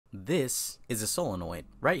This is a solenoid.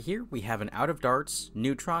 Right here we have an out-of-darts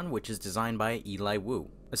neutron which is designed by Eli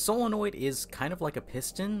Wu. A solenoid is kind of like a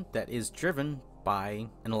piston that is driven by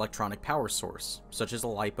an electronic power source, such as a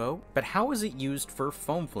LiPo, but how is it used for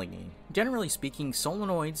foam flinging? Generally speaking,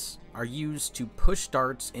 solenoids are used to push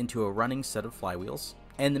darts into a running set of flywheels,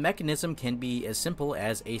 and the mechanism can be as simple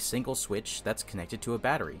as a single switch that's connected to a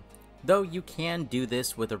battery. Though you can do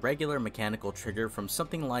this with a regular mechanical trigger from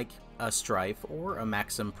something like a Strife or a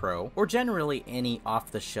Maxim Pro, or generally any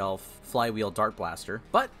off-the-shelf flywheel dart blaster,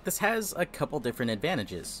 but this has a couple different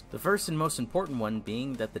advantages. The first and most important one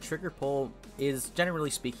being that the trigger pull is generally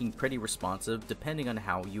speaking pretty responsive depending on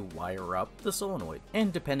how you wire up the solenoid.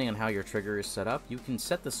 And depending on how your trigger is set up, you can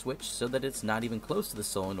set the switch so that it's not even close to the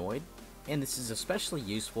solenoid, and this is especially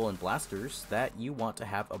useful in blasters that you want to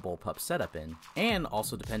have a bullpup setup in. And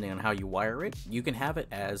also depending on how you wire it, you can have it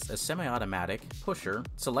as a semi-automatic, pusher,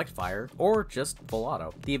 select fire, or just full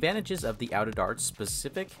auto. The advantages of the out-of-darts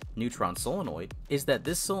specific neutron solenoid is that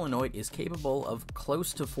this solenoid is capable of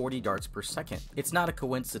close to 40 darts per second. It's not a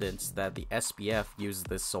coincidence that the SBF uses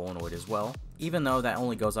this solenoid as well, even though that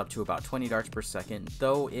only goes up to about 20 darts per second,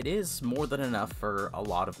 though it is more than enough for a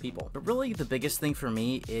lot of people. But really the biggest thing for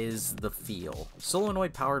me is the feel.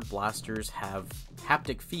 Solenoid powered blasters have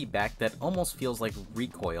haptic feedback that almost feels like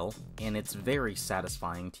recoil, and it's very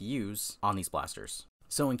satisfying to use on these blasters.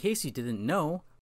 So in case you didn't know,